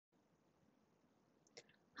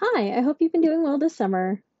Hi, I hope you've been doing well this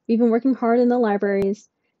summer. We've been working hard in the libraries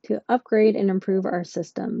to upgrade and improve our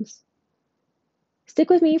systems. Stick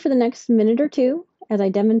with me for the next minute or two as I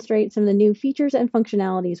demonstrate some of the new features and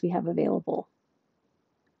functionalities we have available.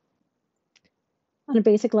 On a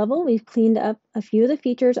basic level, we've cleaned up a few of the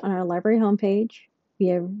features on our library homepage. We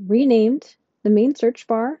have renamed the main search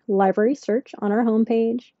bar Library Search on our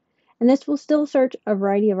homepage, and this will still search a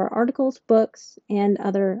variety of our articles, books, and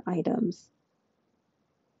other items.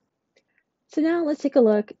 So now let's take a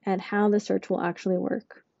look at how the search will actually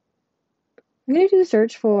work. I'm going to do a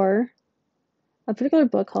search for a particular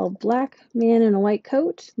book called Black Man in a White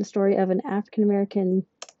Coat, the story of an African American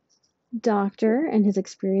doctor and his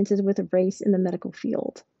experiences with race in the medical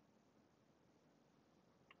field.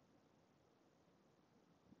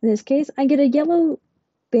 In this case, I get a yellow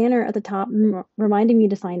banner at the top reminding me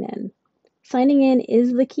to sign in. Signing in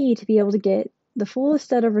is the key to be able to get the fullest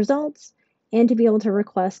set of results and to be able to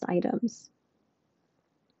request items.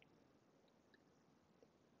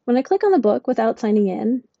 When I click on the book without signing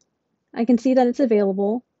in, I can see that it's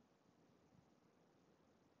available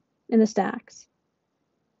in the stacks.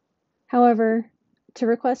 However, to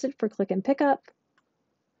request it for click and pickup,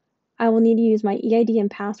 I will need to use my EID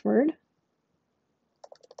and password,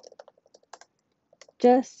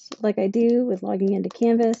 just like I do with logging into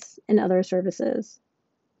Canvas and other services.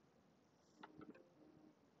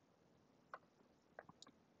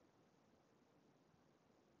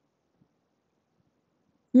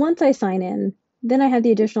 Once I sign in, then I have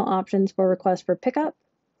the additional options for request for pickup,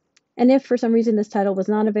 and if for some reason this title was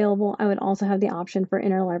not available, I would also have the option for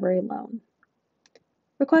interlibrary loan.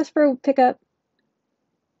 Request for pickup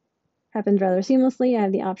happens rather seamlessly. I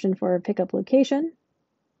have the option for pickup location,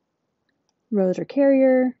 Rose or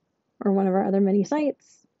Carrier, or one of our other many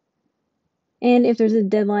sites, and if there's a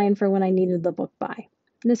deadline for when I needed the book by.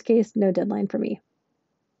 In this case, no deadline for me.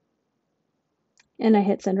 And I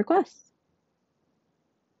hit send request.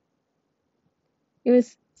 It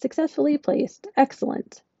was successfully placed.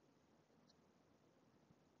 Excellent.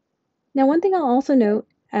 Now, one thing I'll also note,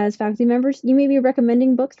 as faculty members, you may be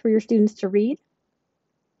recommending books for your students to read.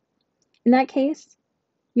 In that case,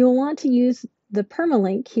 you'll want to use the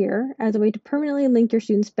permalink here as a way to permanently link your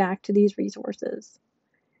students back to these resources.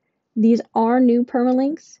 These are new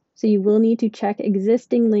permalinks, so you will need to check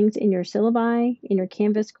existing links in your syllabi, in your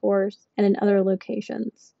Canvas course, and in other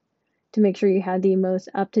locations to make sure you have the most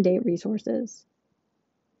up-to-date resources.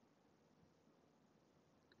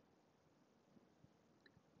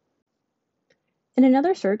 In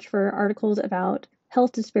another search for articles about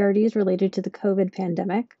health disparities related to the COVID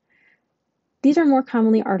pandemic, these are more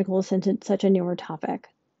commonly articles since it's such a newer topic.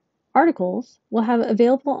 Articles will have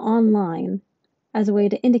available online as a way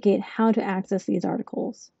to indicate how to access these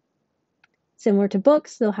articles. Similar to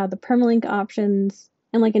books, they'll have the permalink options,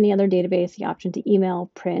 and like any other database, the option to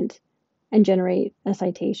email, print, and generate a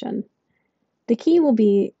citation. The key will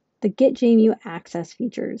be the Get JMU Access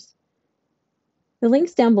features. The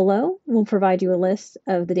links down below will provide you a list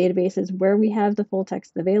of the databases where we have the full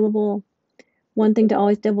text available. One thing to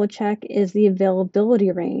always double check is the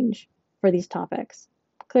availability range for these topics.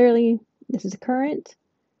 Clearly, this is current,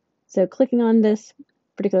 so clicking on this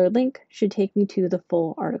particular link should take me to the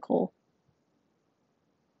full article.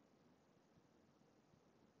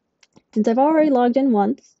 Since I've already logged in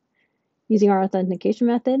once using our authentication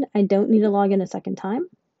method, I don't need to log in a second time.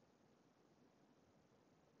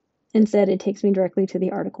 Instead, it takes me directly to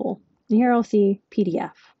the article. And here I'll see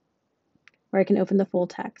PDF, where I can open the full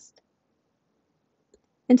text.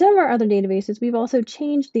 In some of our other databases, we've also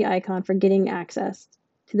changed the icon for getting access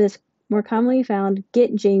to this more commonly found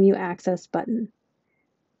Get JMU Access button.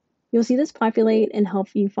 You'll see this populate and help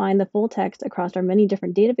you find the full text across our many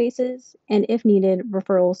different databases, and if needed,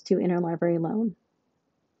 referrals to interlibrary loan.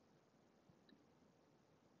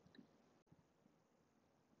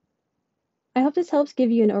 I hope this helps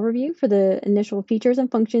give you an overview for the initial features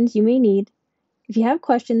and functions you may need. If you have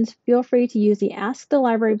questions, feel free to use the Ask the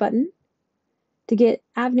Library button to get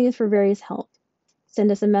avenues for various help.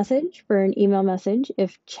 Send us a message for an email message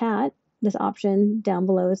if chat, this option down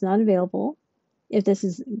below, is not available. If this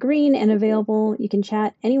is green and available, you can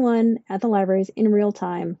chat anyone at the libraries in real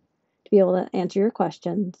time to be able to answer your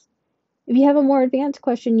questions. If you have a more advanced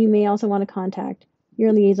question, you may also want to contact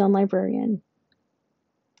your liaison librarian.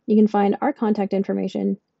 You can find our contact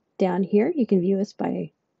information down here. You can view us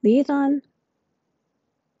by liaison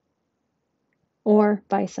or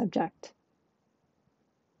by subject.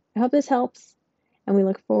 I hope this helps, and we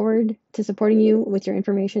look forward to supporting you with your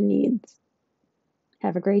information needs.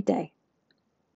 Have a great day.